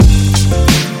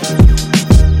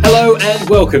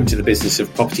Welcome to the Business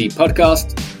of Property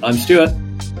podcast. I'm Stuart.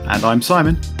 And I'm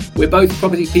Simon. We're both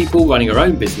property people running our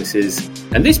own businesses,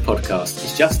 and this podcast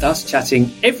is just us chatting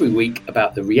every week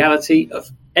about the reality of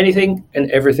anything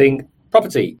and everything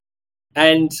property.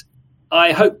 And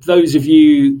I hope those of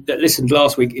you that listened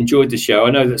last week enjoyed the show.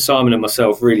 I know that Simon and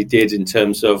myself really did, in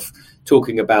terms of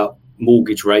talking about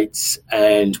mortgage rates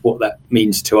and what that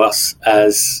means to us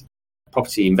as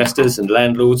property investors and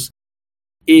landlords.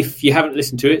 If you haven't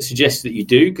listened to it, suggest that you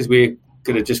do, because we're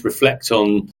going to just reflect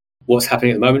on what's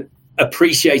happening at the moment,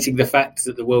 appreciating the fact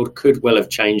that the world could well have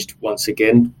changed once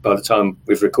again by the time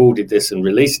we've recorded this and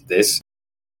released this.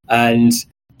 And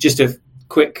just a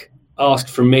quick ask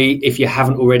from me, if you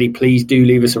haven't already, please do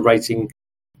leave us a rating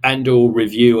and or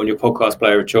review on your podcast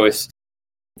player of choice.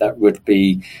 That would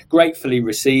be gratefully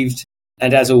received.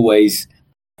 And as always,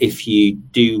 if you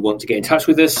do want to get in touch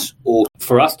with us or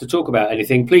for us to talk about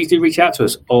anything, please do reach out to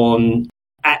us on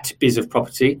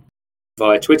 @BizOfProperty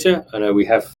via Twitter. I know we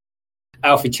have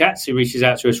Alfie Chats who reaches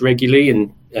out to us regularly,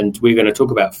 and we're going to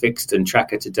talk about Fixed and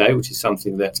Tracker today, which is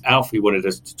something that Alfie wanted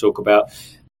us to talk about.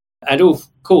 And of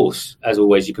course, as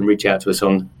always, you can reach out to us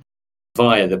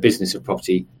via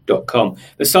thebusinessofproperty.com.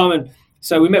 But Simon,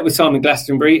 so we met with Simon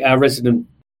Glastonbury, our resident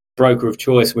broker of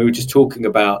choice, and we were just talking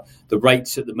about the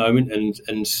rates at the moment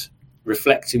and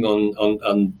reflecting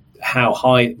on how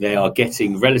high they are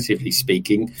getting, relatively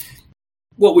speaking.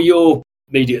 What were your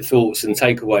immediate thoughts and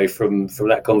takeaway from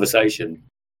that conversation?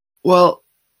 Well,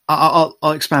 I'll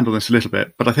expand on this a little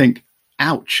bit, but I think,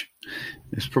 ouch,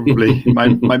 is probably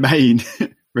my main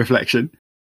reflection.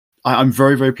 I'm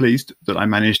very, very pleased that I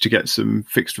managed to get some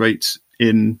fixed rates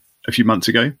in a few months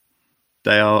ago.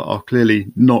 They are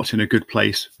clearly not in a good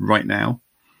place right now.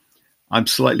 I'm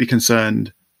slightly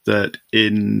concerned that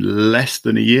in less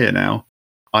than a year now,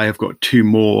 I have got 2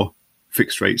 more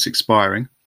fixed rates expiring,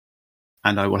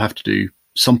 and I will have to do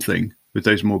something with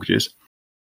those mortgages.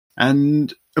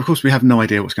 And of course, we have no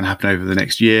idea what's going to happen over the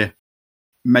next year.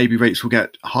 Maybe rates will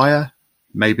get higher.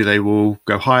 Maybe they will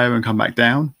go higher and come back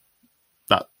down.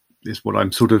 That is what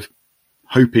I'm sort of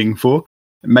hoping for.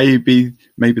 Maybe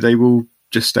they will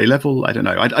just stay level. I don't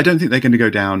know. I don't think they're going to go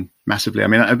down massively. I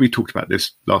mean, we talked about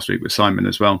this last week with Simon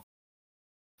as well.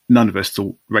 None of us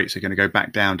thought rates are going to go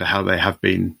back down to how they have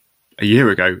been a year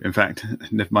ago. In fact,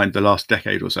 never mind the last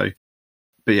decade or so.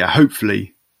 But yeah,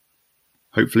 hopefully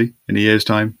in a year's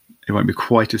time, it won't be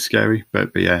quite as scary.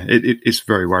 But yeah, it's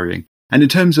very worrying. And in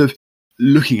terms of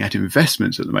looking at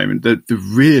investments at the moment, the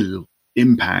real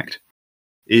impact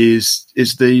is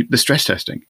the stress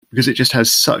testing, because it just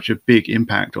has such a big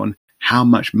impact on how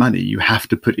much money you have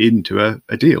to put into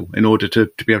a deal in order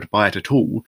to be able to buy it at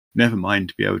all, never mind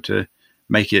to be able to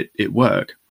make it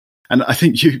work. And I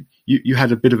think you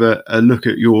had a bit of a look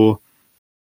at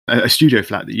a studio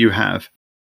flat that you have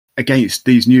against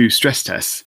these new stress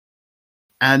tests.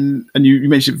 And you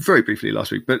mentioned it very briefly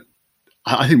last week, but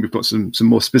I think we've got some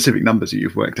more specific numbers that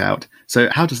you've worked out. So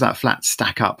how does that flat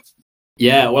stack up?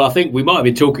 Yeah, well, I think we might have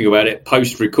been talking about it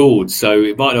post-record, so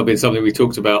it might not have been something we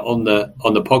talked about on the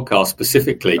podcast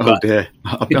specifically. Oh dear,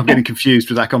 I'm getting confused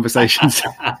with that conversation.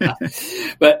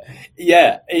 But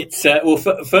yeah, it's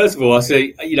first of all, I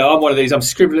say, I'm one of these. I'm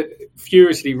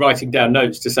furiously writing down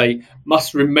notes to say,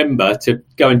 must remember to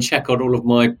go and check on all of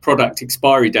my product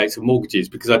expiry dates of mortgages,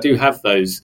 because I do have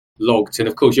those logged. And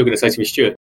of course, you're going to say to me,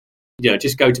 Stuart,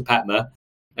 just go to PATMA,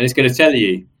 and it's going to tell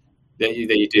you that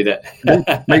you do that.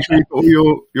 Make sure you put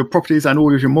all your properties and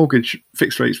all of your mortgage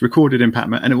fixed rates recorded in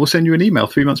PATMA, and it will send you an email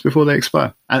 3 months before they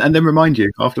expire, and then remind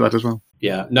you after that as well.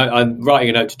 Yeah, no, I'm writing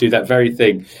a note to do that very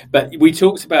thing. But we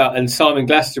talked about, and Simon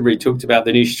Glastonbury talked about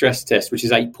the new stress test, which is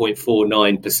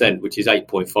 8.49%, which is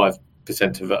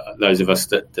 8.5% of those of us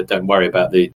that don't worry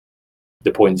about the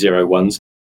 0.01s.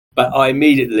 But I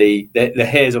immediately, the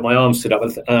hairs on my arm stood up,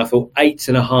 and I thought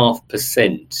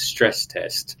 8.5% stress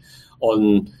test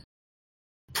on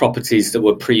properties that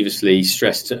were previously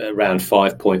stressed at around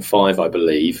 5.5, I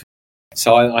believe.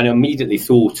 So I immediately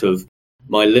thought of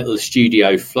my little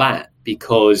studio flat,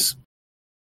 because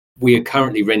we are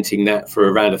currently renting that for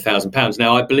around £1,000.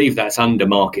 Now, I believe that's under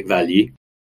market value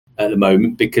at the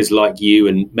moment, because like you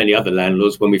and many other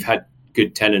landlords, when we've had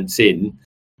good tenants in,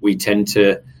 we tend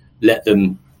to let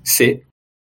them sit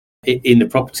in the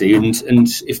property. And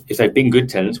if they've been good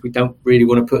tenants, we don't really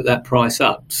want to put that price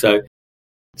up. So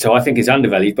I think it's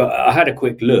undervalued. But I had a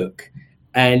quick look,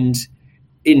 and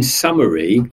in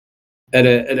summary, at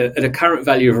a current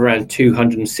value of around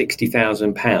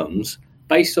 £260,000,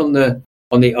 based on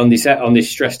this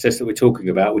stress test that we're talking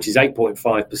about, which is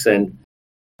 8.5%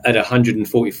 at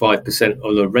 145%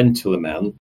 on the rental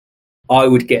amount, I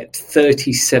would get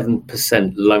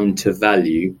 37% loan to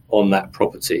value on that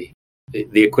property,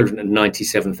 the equivalent of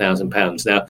 £97,000.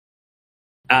 Now,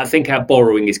 I think our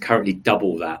borrowing is currently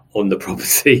double that on the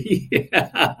property.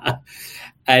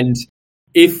 And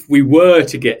if we were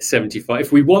to get 75,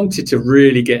 if we wanted to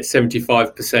really get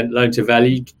 75% loan to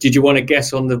value, did you want to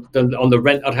guess on the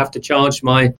rent I'd have to charge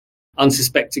my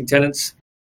unsuspecting tenants?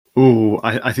 Oh,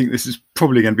 I think this is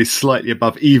probably going to be slightly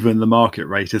above even the market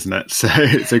rate, isn't it?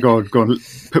 So go on,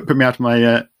 put me out of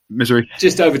my misery.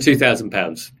 Just over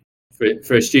 £2,000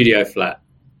 for a studio flat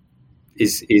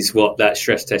is what that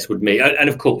stress test would mean. And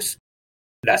of course,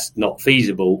 that's not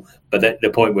feasible. But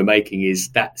the point we're making is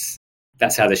that's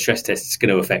how the stress test is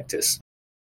going to affect us.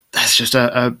 That's just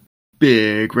a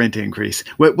big rent increase.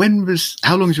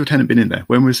 How long has your tenant been in there?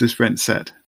 When was this rent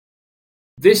set?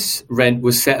 This rent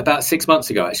was set about 6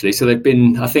 months ago, actually. So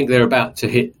I think they're about to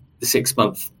hit the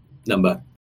 6-month number.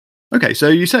 Okay, so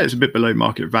you say it's a bit below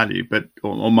market value, but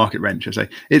or market rent, should I say.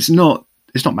 It's not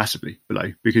massively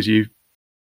below because you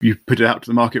put it out to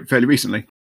the market fairly recently.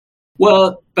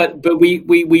 Well, but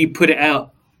we put it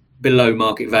out below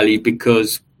market value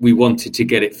because we wanted to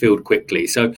get it filled quickly.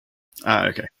 So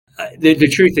okay. The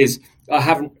truth is, I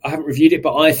haven't reviewed it,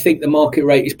 but I think the market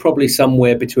rate is probably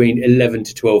somewhere between 11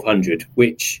 to 1,200,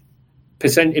 which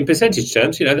in percentage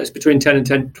terms, that's between 10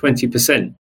 and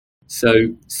 20%.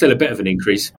 So still a bit of an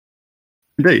increase.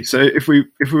 Indeed. So if we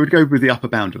would go with the upper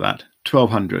bound of that,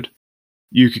 1,200,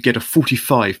 you could get a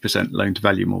 45% loan to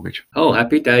value mortgage. Oh,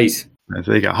 happy days. So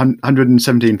there you go,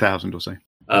 117,000 or so.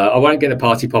 I won't get the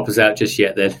party poppers out just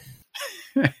yet then.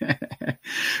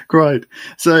 Great.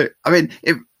 So, I mean,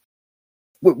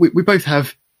 we both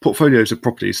have portfolios of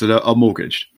properties that are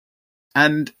mortgaged.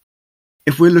 And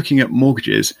if we're looking at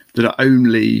mortgages that are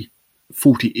only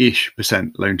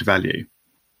 40-ish% loan to value,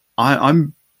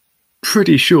 I'm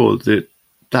pretty sure that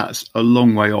that's a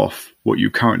long way off what you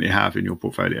currently have in your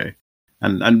portfolio.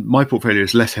 And my portfolio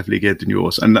is less heavily geared than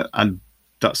yours. And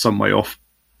that's some way off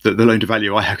the loan to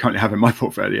value I currently have in my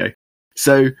portfolio.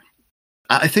 So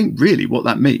I think really what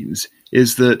that means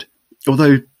is that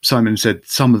although Simon said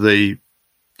some of the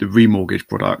remortgage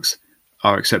products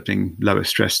are accepting lower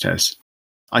stress tests,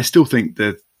 I still think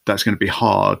that that's going to be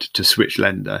hard to switch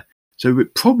lender. So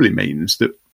it probably means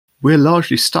that we're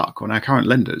largely stuck on our current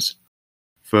lenders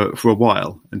for a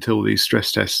while until these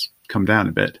stress tests come down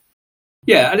a bit.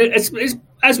 Yeah, and it's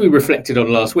as we reflected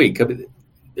on last week, I mean,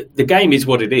 the game is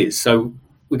what it is. So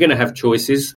we're going to have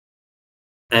choices,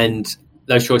 and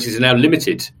those choices are now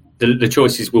limited. The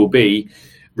choices will be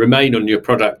remain on your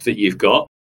product that you've got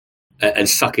and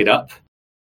suck it up,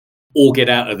 or get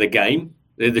out of the game.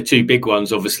 They're the two big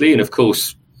ones, obviously. And of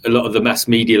course, a lot of the mass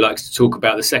media likes to talk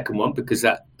about the second one because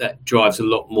that drives a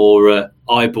lot more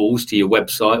eyeballs to your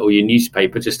website or your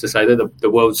newspaper, just to say that the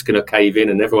world's going to cave in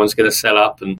and everyone's going to sell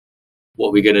up and what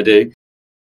are we going to do?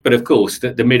 But of course,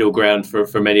 the middle ground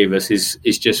for many of us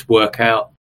is just work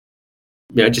out,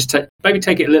 just maybe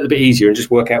take it a little bit easier and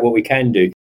just work out what we can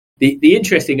do. The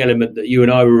interesting element that you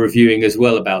and I were reviewing as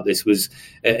well about this was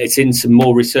it's in some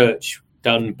more research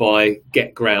done by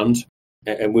GetGround,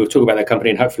 and we'll talk about that company,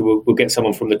 and hopefully we'll get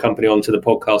someone from the company onto the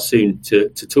podcast soon to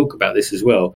talk about this as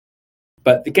well.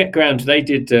 But the GetGround, they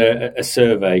did a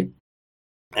survey,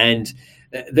 and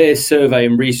their survey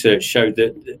and research showed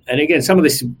that, and again, some of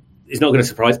this is not going to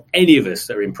surprise any of us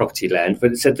that are in property land,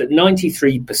 but it said that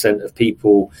 93% of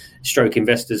people, stroke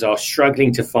investors, are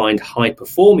struggling to find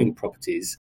high-performing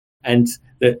properties, and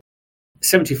that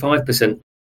 75%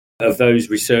 of those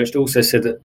researched also said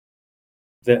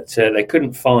that they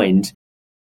couldn't find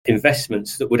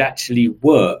investments that would actually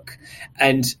work.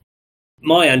 And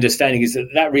my understanding is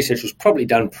that research was probably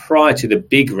done prior to the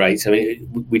big rates. I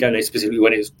mean, we don't know specifically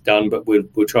when it was done, but we'll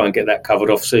try and get that covered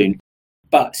off soon.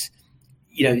 But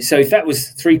so if that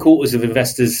was 3/4 of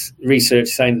investors' research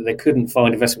saying that they couldn't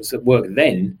find investments that work,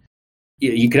 then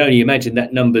you can only imagine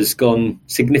that number's gone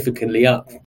significantly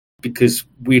up, because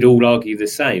we'd all argue the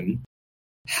same.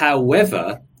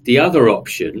 However, the other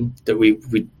option that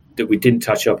we didn't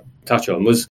touch on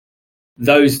was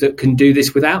those that can do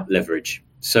this without leverage,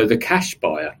 so the cash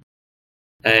buyer.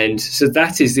 And so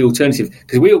that is the alternative,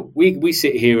 because we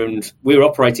sit here and we're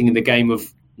operating in the game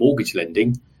of mortgage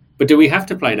lending, but do we have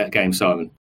to play that game, Simon?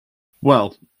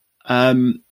 Well,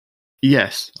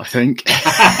 yes, I think.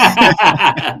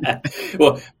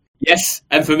 Well, yes,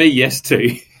 and for me, yes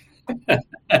too.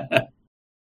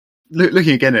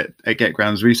 Looking again at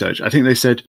GetGround's research, I think they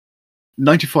said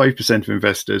 95% of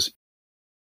investors,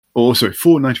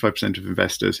 for 95% of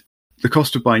investors, the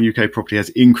cost of buying UK property has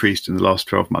increased in the last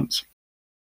 12 months.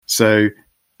 So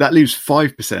that leaves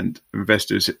 5% of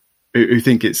investors who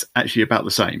think it's actually about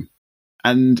the same.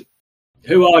 And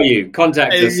who are you?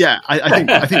 Contact us. Yeah,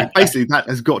 I think basically that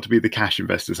has got to be the cash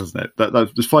investors, hasn't it?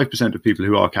 There's 5% of people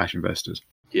who are cash investors.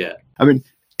 Yeah. I mean,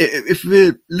 if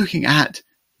we're looking at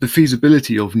the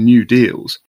feasibility of new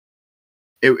deals,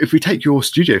 if we take your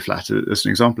studio flat as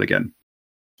an example again,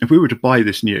 if we were to buy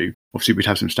this new, obviously we'd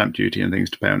have some stamp duty and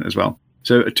things to pay on it as well.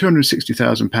 So a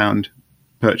 £260,000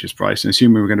 purchase price, and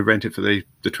assuming we're going to rent it for the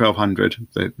 1,200,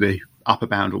 the upper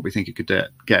bound what we think it could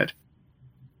get,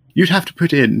 you'd have to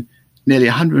put in nearly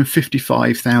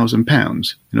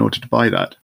 £155,000 in order to buy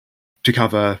that, to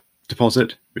cover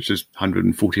deposit, which is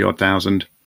 140 odd thousand,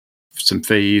 some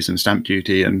fees and stamp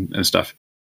duty and stuff.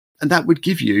 And that would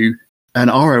give you an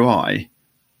ROI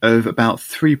of about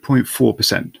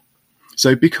 3.4%.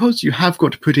 So because you have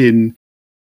got to put in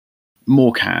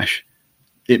more cash,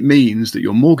 it means that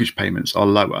your mortgage payments are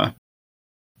lower.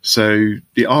 So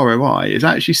the ROI is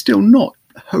actually still not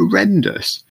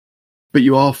horrendous, but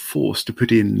you are forced to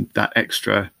put in that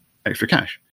extra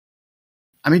cash.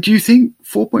 I mean, do you think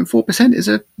 4.4% is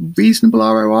a reasonable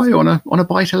ROI on a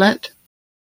buy-to-let?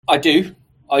 I do.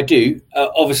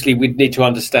 Obviously, we'd need to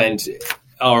understand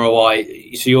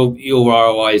ROI. So your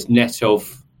ROI is net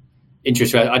of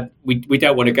interest rate. We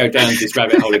don't want to go down this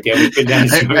rabbit hole again. We've been down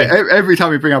this every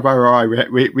time we bring up ROI,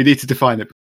 we need to define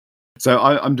it. So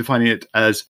I'm defining it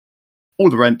as all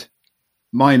the rent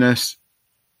minus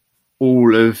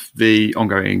all of the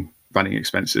ongoing running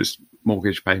expenses,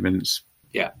 mortgage payments,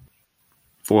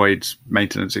 voids,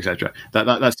 maintenance, etc.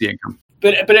 That's the income.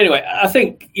 But anyway, I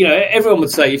think everyone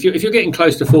would say if you're getting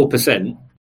close to 4%,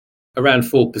 around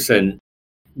 4%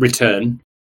 return,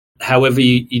 however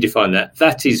you define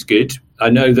that is good. I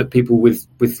know that people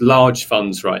with large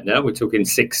funds right now, we're talking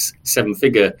 6-7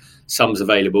 figure sums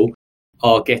available,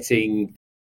 are getting,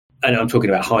 and I'm talking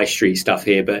about high street stuff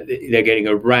here, but they're getting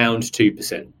around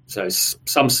 2%. So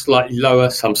some slightly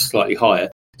lower, some slightly higher.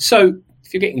 So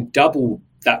if you're getting double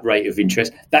that rate of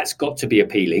interest, that's got to be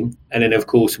appealing. And then, of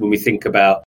course, when we think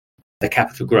about the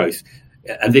capital growth,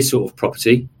 and this sort of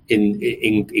property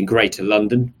in Greater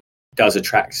London does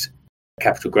attract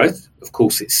capital growth. Of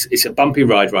course, it's a bumpy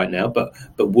ride right now, but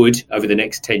would over the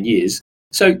next 10 years.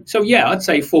 So yeah, I'd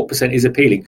say 4% is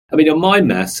appealing. I mean, on my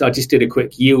maths, I just did a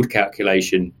quick yield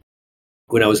calculation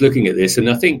when I was looking at this, and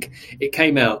I think it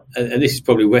came out, and this is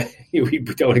probably where we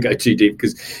don't want to go too deep,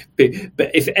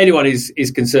 but if anyone is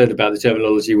concerned about the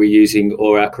terminology we're using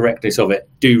or our correctness of it,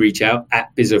 do reach out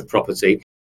at Biz of Property.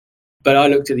 But I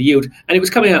looked at the yield, and it was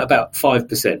coming out about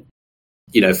 5%,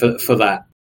 for that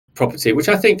property, which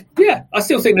I think, I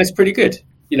still think that's pretty good.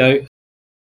 Even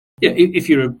if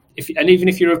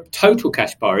you're a total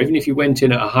cash buyer, even if you went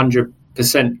in at 100%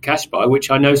 cash buy,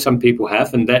 which I know some people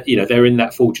have, and that they're in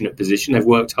that fortunate position, they've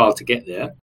worked hard to get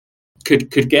there,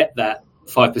 could get that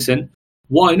 5%.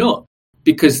 Why not?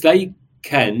 Because they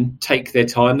can take their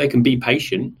time, they can be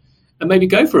patient, and maybe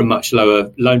go for a much lower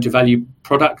loan to value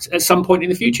product at some point in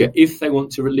the future if they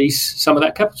want to release some of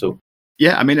that capital.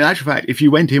 Yeah, I mean, in actual fact, if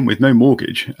you went in with no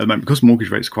mortgage at the moment, because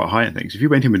mortgage rates are quite high and things, if you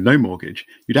went in with no mortgage,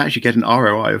 you'd actually get an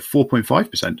ROI of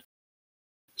 4.5%.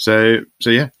 So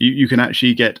yeah, you can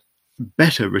actually get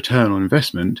better return on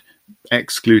investment,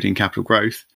 excluding capital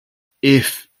growth,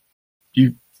 if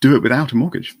you do it without a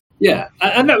mortgage. Yeah,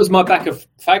 and that was my back of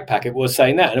fag packet was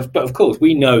saying that. But of course,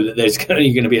 we know that there's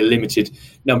only going to be a limited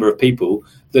number of people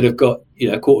that have got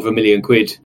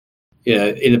 £250,000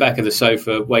 in the back of the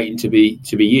sofa waiting to be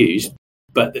used.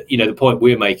 But the point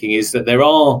we're making is that there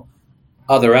are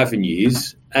other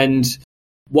avenues, and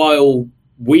while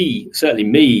certainly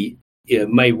me,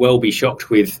 may well be shocked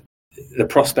with the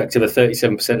prospect of a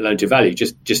 37% loan to value,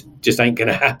 just ain't going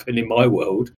to happen in my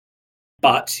world.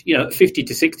 But 50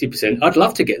 to 60%, I'd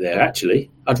love to get there.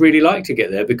 Actually, I'd really like to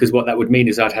get there, because what that would mean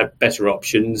is I'd have better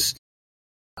options,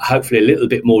 hopefully a little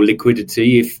bit more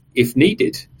liquidity if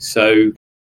needed. So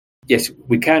yes,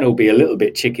 we can all be a little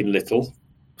bit Chicken Little,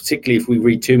 particularly if we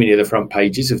read too many of the front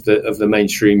pages of the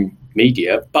mainstream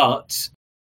media. But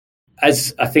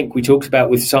as I think we talked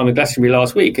about with Simon Glastonbury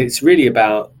last week, it's really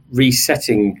about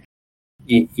resetting,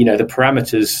 the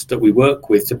parameters that we work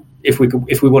with if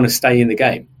we want to stay in the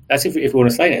game. That's if we want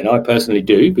to stay in it, and I personally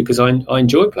do, because I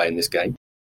enjoy playing this game.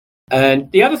 And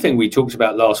the other thing we talked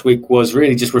about last week was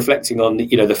really just reflecting on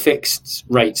the fixed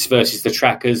rates versus the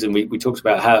trackers, and we talked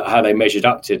about how they measured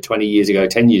up to 20 years ago,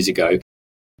 10 years ago.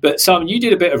 But Simon, you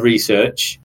did a bit of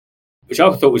research, which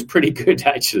I thought was pretty good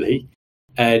actually,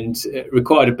 and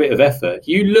required a bit of effort.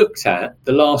 You looked at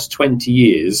the last 20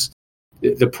 years,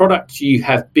 the product you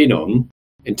have been on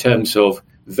in terms of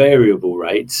variable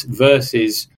rates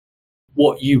versus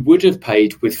what you would have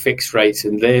paid with fixed rates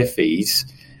and their fees,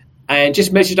 and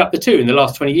just measured up the two in the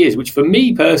last 20 years, which for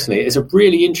me personally is a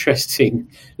really interesting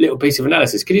little piece of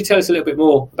analysis. Can you tell us a little bit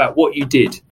more about what you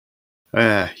did?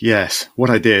 Yes, what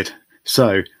I did.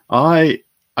 So I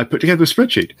put together a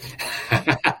spreadsheet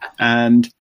and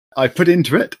I put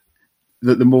into it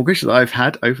the mortgage that I've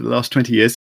had over the last 20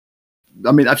 years.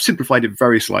 I mean, I've simplified it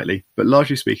very slightly, but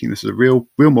largely speaking, this is a real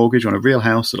mortgage on a real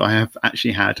house that I have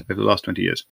actually had over the last 20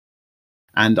 years.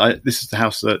 And this is the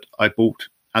house that I bought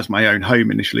as my own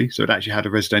home initially, so it actually had a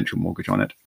residential mortgage on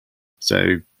it.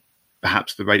 So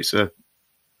perhaps the rate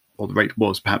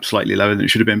was perhaps slightly lower than it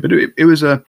should have been, but it was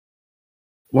a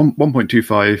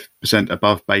 1.25%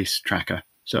 above base tracker.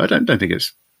 So I don't think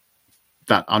it's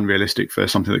that unrealistic for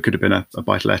something that could have been a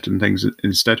buy-to-let and things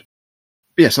instead.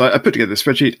 But yeah, so I put together a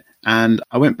spreadsheet and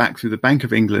I went back through the Bank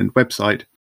of England website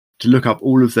to look up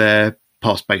all of their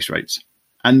past base rates.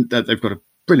 And they've got a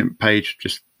brilliant page,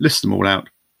 just lists them all out.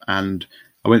 And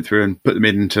I went through and put them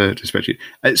into a spreadsheet.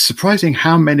 It's surprising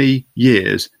how many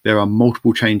years there are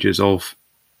multiple changes of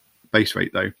base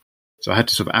rate, though. So I had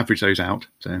to sort of average those out.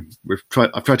 So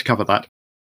I've tried to cover that.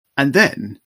 And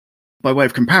then, by way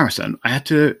of comparison, I had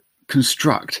to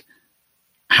construct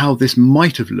how this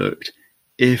might have looked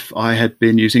if I had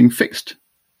been using fixed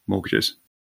mortgages.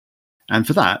 And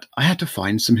for that, I had to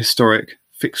find some historic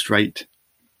fixed rate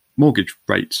mortgage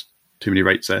rates. Too many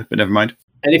rates there, but never mind.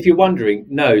 And if you're wondering,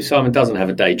 no, Simon doesn't have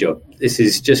a day job. This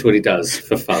is just what he does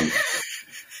for fun.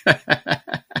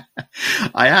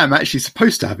 I am actually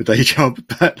supposed to have a day job,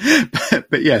 but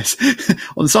yes,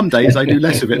 on some days I do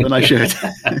less of it than I should.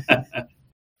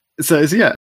 So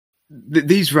yeah,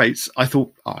 these rates, I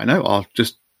thought, I'll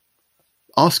just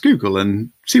ask Google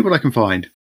and see what I can find.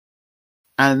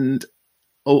 And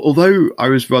although I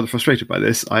was rather frustrated by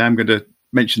this, I am going to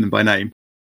mention them by name.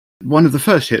 One of the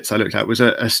first hits I looked at was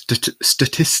a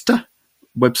Statista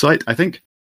website, I think.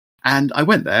 And I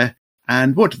went there,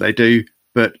 and what did they do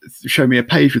but show me a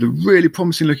page with a really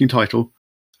promising looking title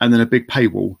and then a big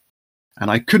paywall. And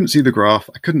I couldn't see the graph,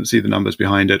 I couldn't see the numbers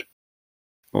behind it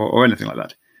or anything like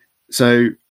that. So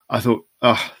I thought,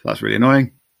 that's really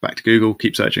annoying. Back to Google,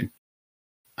 keep searching.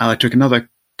 And I took another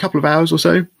couple of hours or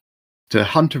so to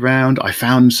hunt around. I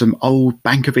found some old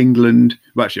Bank of England,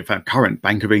 I found current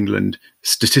Bank of England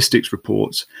statistics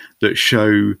reports that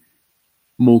show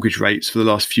mortgage rates for the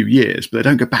last few years, but they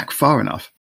don't go back far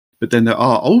enough. But then there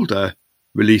are older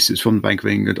releases from the Bank of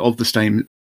England of the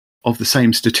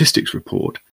same statistics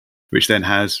report, which then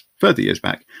has further years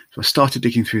back. So I started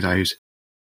digging through those,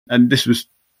 and this was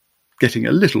getting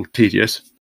a little tedious.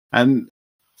 And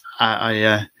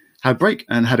I had a break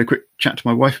and had a quick chat to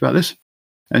my wife about this,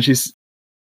 and she's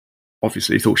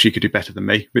obviously thought she could do better than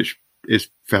me, which is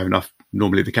fair enough,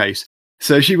 normally the case.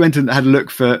 So she went and had a look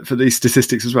for these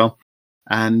statistics as well,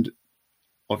 and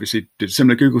obviously did a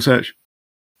similar Google search,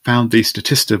 found the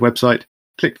Statista website,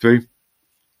 clicked through,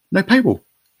 no paywall.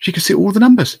 She could see all the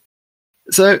numbers.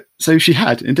 So she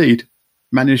had indeed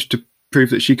managed to prove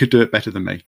that she could do it better than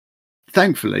me.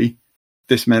 Thankfully,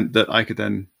 this meant that I could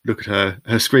then look at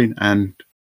her screen and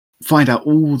find out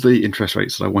all the interest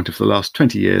rates that I wanted for the last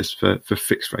 20 years for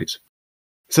fixed rates.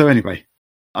 So anyway,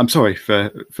 I'm sorry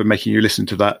for making you listen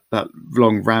to that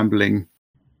long rambling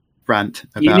rant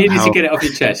about you needed to get it off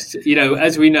your chest.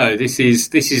 As we know, this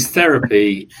is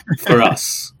therapy for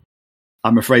us.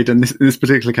 I'm afraid in this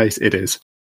particular case it is.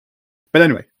 But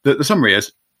anyway, the summary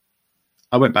is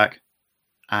I went back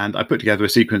and I put together a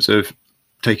sequence of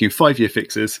taking 5-year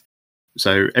fixes.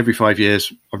 So every 5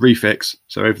 years I refix.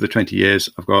 So over the 20 years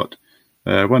I've got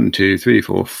 1, 2, 3,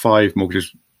 4, 5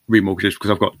 remortgages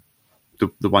because I've got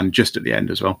the one just at the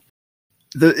end as well.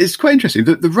 It's quite interesting.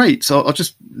 The rates, I'll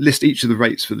just list each of the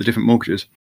rates for the different mortgages.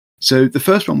 So the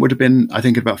first one would have been, I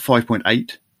think, about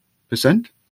 5.8%.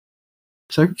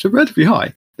 So relatively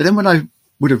high. But then when I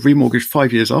would have remortgaged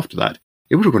 5 years after that,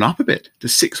 it would have gone up a bit to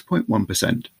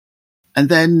 6.1%. And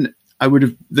then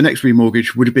the next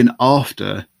remortgage would have been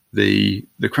after the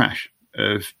crash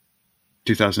of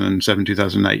 2007,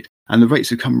 2008. And the rates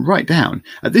had come right down.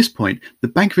 At this point, the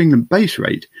Bank of England base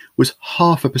rate was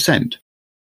 0.5%.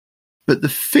 But the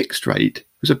fixed rate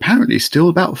was apparently still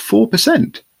about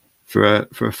 4% for a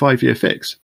 5-year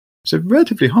fix. So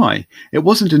relatively high. It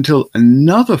wasn't until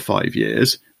another 5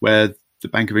 years where the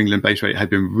Bank of England base rate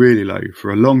had been really low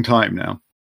for a long time now.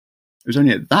 It was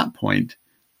only at that point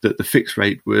that the fixed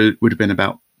rate would have been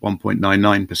about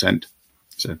 1.99%.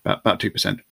 So about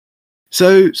 2%.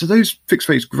 So those fixed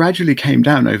rates gradually came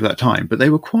down over that time, but they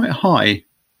were quite high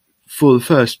for the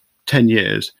first 10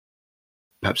 years.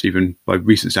 Perhaps even by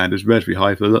recent standards, relatively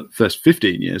high for the first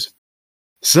 15 years.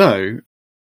 So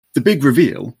the big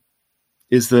reveal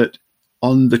is that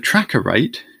on the tracker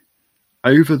rate,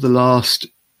 over the last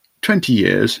 20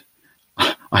 years,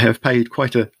 I have paid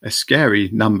quite a scary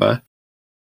number,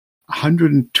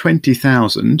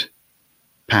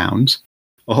 £120,000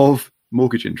 of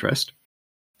mortgage interest.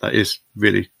 That is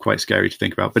really quite scary to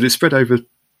think about, but it's spread over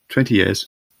 20 years.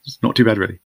 It's not too bad,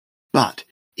 really. But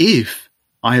if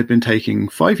I had been taking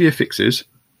 5-year fixes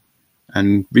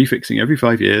and refixing every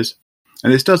 5 years,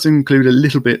 and this does include a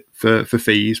little bit for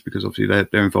fees, because obviously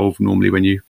they're involved normally when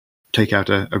you take out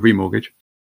a remortgage,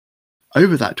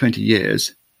 over that 20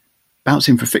 years,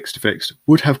 bouncing from fixed to fixed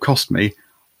would have cost me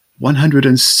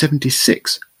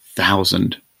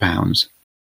 £176,000.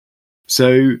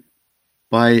 So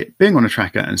by being on a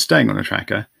tracker and staying on a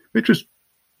tracker, which was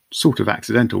sort of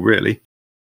accidental really,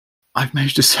 I've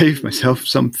managed to save myself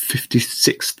some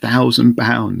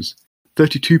 £56,000,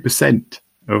 32%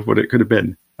 of what it could have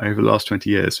been over the last 20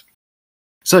 years.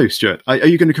 So, Stuart, are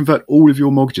you going to convert all of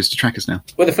your mortgages to trackers now?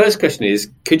 Well, the first question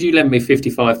is, could you lend me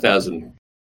 55,000?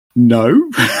 No.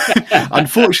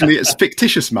 Unfortunately, it's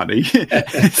fictitious money.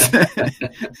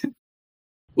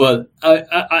 Well,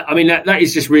 I mean, that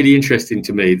is just really interesting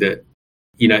to me that,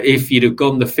 you know, if you'd have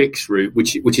gone the fixed route,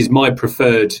 which is my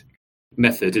preferred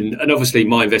method, and obviously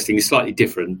my investing is slightly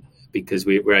different because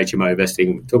we're HMO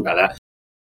investing, we'll talk about that.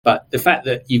 But the fact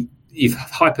that you've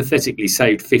hypothetically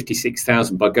saved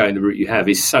 56,000 by going the route you have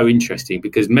is so interesting,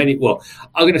 because I'm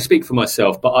going to speak for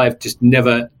myself, but I've just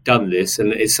never done this,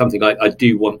 and it's something I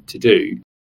do want to do.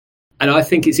 And I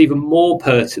think it's even more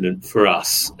pertinent for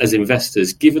us as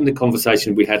investors, given the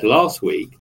conversation we had last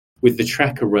week with the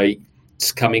tracker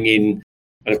rates coming in.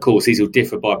 And of course, these will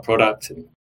differ by product and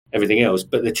everything else.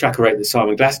 But the tracker rate that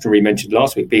Simon Glastonbury mentioned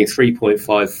last week being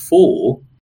 3.54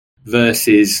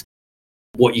 versus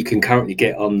what you can currently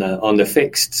get on the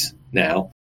fixed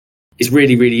now is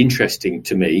really, really interesting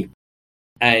to me,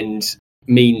 and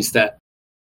means that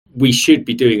we should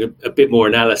be doing a bit more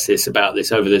analysis about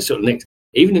this over the sort of next,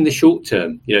 even in the short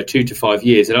term, 2 to 5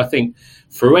 years. And I think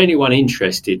for anyone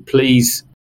interested, please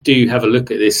do have a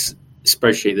look at this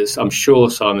spreadsheet that I'm sure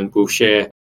Simon will share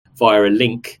via a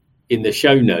link in the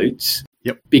show notes.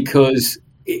 Yep. Because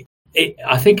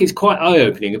I think it's quite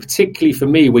eye-opening, particularly for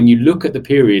me, when you look at the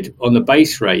period on the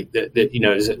base rate that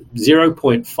is at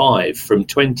 0.5 from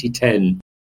 2010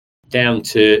 down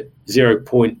to 0.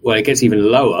 Well, it gets even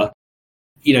lower.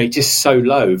 Just so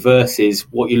low versus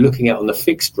what you're looking at on the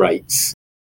fixed rates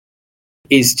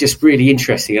is just really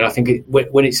interesting. And I think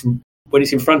when it's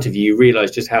in front of you, you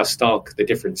realise just how stark the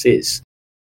difference is.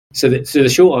 So the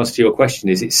short answer to your question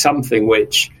is, it's something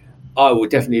which I will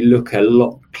definitely look a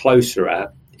lot closer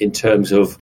at in terms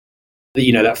of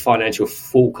that financial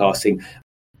forecasting.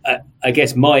 I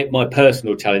guess my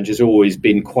personal challenge has always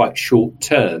been quite short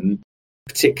term,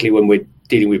 particularly when we're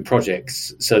dealing with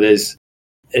projects. So there's,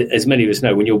 as many of us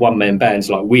know, when you're one man bands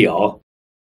like we are,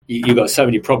 you've got so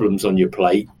many problems on your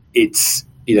plate. It's,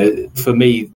 for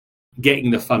me, getting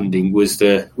the funding was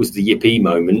the yippee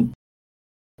moment.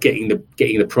 Getting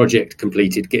the project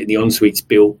completed, getting the en-suites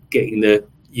built, getting the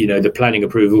planning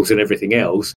approvals and everything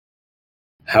else.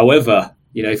 However,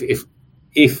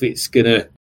 if it's going to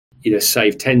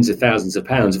save tens of thousands of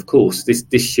pounds, of course,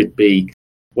 this should be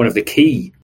one of the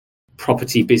key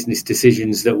property business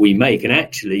decisions that we make, and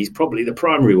actually is probably the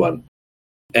primary one.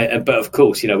 But of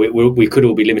course, we could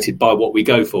all be limited by what we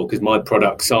go for, because my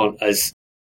products aren't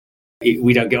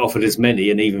we don't get offered as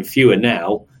many, and even fewer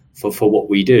now for what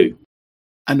we do.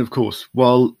 And of course,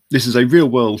 while this is a real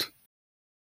world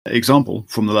example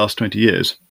from the last 20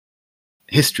 years,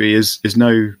 history is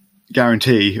no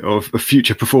guarantee of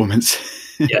future performance.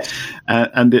 Yes.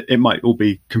 And it might all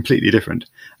be completely different.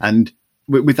 And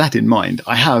with that in mind,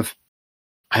 I have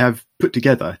put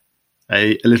together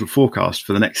a little forecast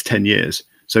for the next 10 years.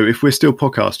 So if we're still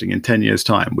podcasting in 10 years'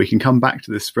 time, we can come back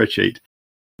to this spreadsheet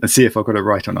and see if I've got it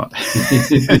right or not.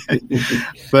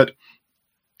 But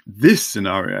this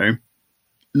scenario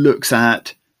looks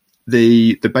at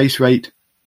the base rate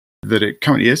that it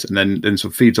currently is, and then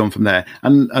sort of feeds on from there.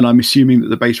 And I'm assuming that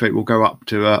the base rate will go up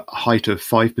to a height of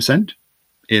 5%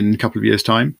 in a couple of years'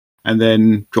 time, and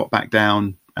then drop back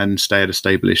down and stay at a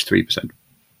stable-ish 3%.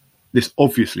 This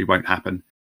obviously won't happen,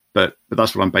 but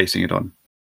that's what I'm basing it on.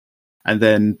 And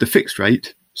then the fixed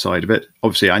rate side of it,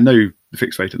 obviously I know the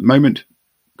fixed rate at the moment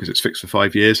because it's fixed for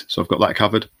 5 years, so I've got that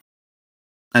covered.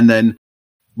 And then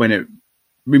when it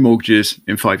remortgages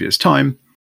in 5 years' time,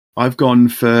 I've gone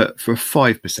for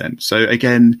 5%. So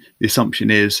again, the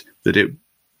assumption is that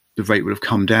the rate would have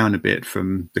come down a bit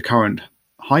from the current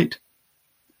height.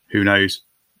 Who knows?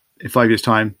 In 5 years'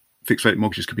 time, fixed rate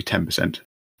mortgages could be 10%.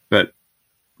 But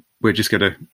we're just going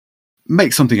to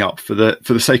make something up for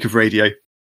the sake of radio.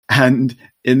 And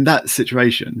in that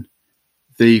situation,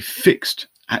 the fixed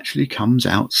actually comes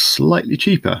out slightly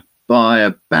cheaper by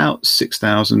about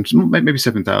 6,000, maybe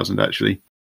 7,000 actually,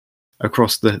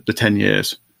 across the 10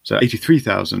 years. So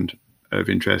 83,000 of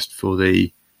interest for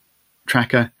the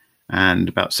tracker and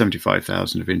about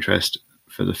 75,000 of interest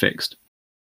for the fixed.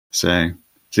 So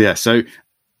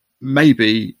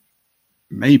maybe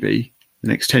the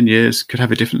next 10 years could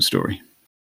have a different story.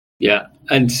 Yeah,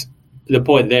 and the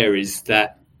point there is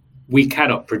that we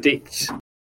cannot predict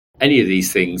any of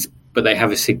these things, but they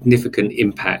have a significant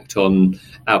impact on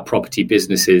our property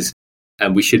businesses,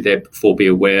 and we should therefore be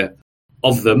aware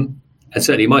of them. And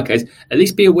certainly in my case, at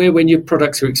least be aware when your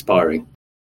products are expiring.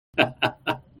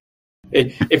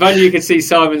 If only you could see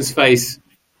Simon's face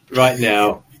right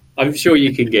now, I'm sure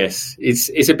you can guess.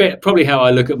 It's a bit probably how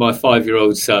I look at my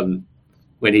 5-year-old son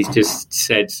when he's just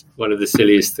said one of the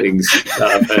silliest things that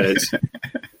I've heard.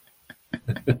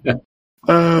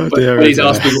 Oh, dear, when he's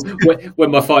asked me, when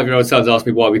my 5-year-old son's asked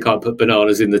me why we can't put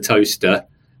bananas in the toaster,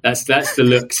 that's the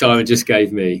look Simon just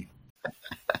gave me.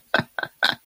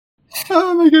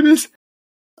 Oh my goodness!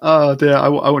 Oh dear, I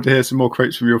want to hear some more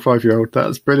quotes from your 5-year-old.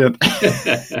 That's brilliant.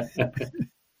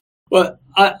 Well,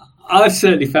 I've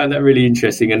certainly found that really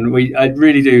interesting, and I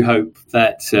really do hope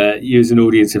that you as an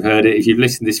audience have heard it. If you've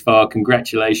listened this far,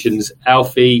 congratulations.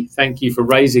 Alfie, thank you for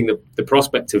raising the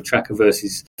prospect of tracker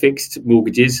versus fixed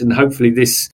mortgages, and hopefully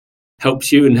this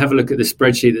helps you. And have a look at the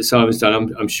spreadsheet that Simon's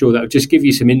done. I'm sure that will just give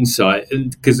you some insight,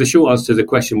 and because the short answer to the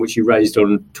question which you raised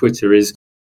on Twitter is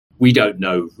we don't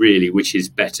know really which is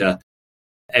better.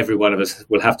 Every one of us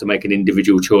will have to make an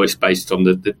individual choice based on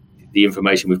the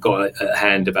information we've got at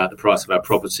hand about the price of our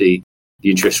property, the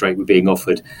interest rate we're being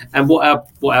offered, and what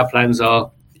our plans are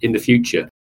in the future.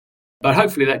 But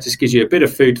hopefully that just gives you a bit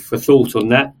of food for thought on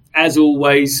that. As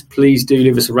always, please do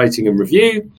leave us a rating and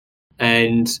review,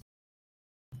 and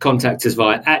contact us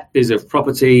via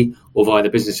 @bizofproperty or via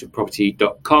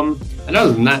thebusinessofproperty.com. And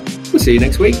other than that, we'll see you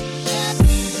next week.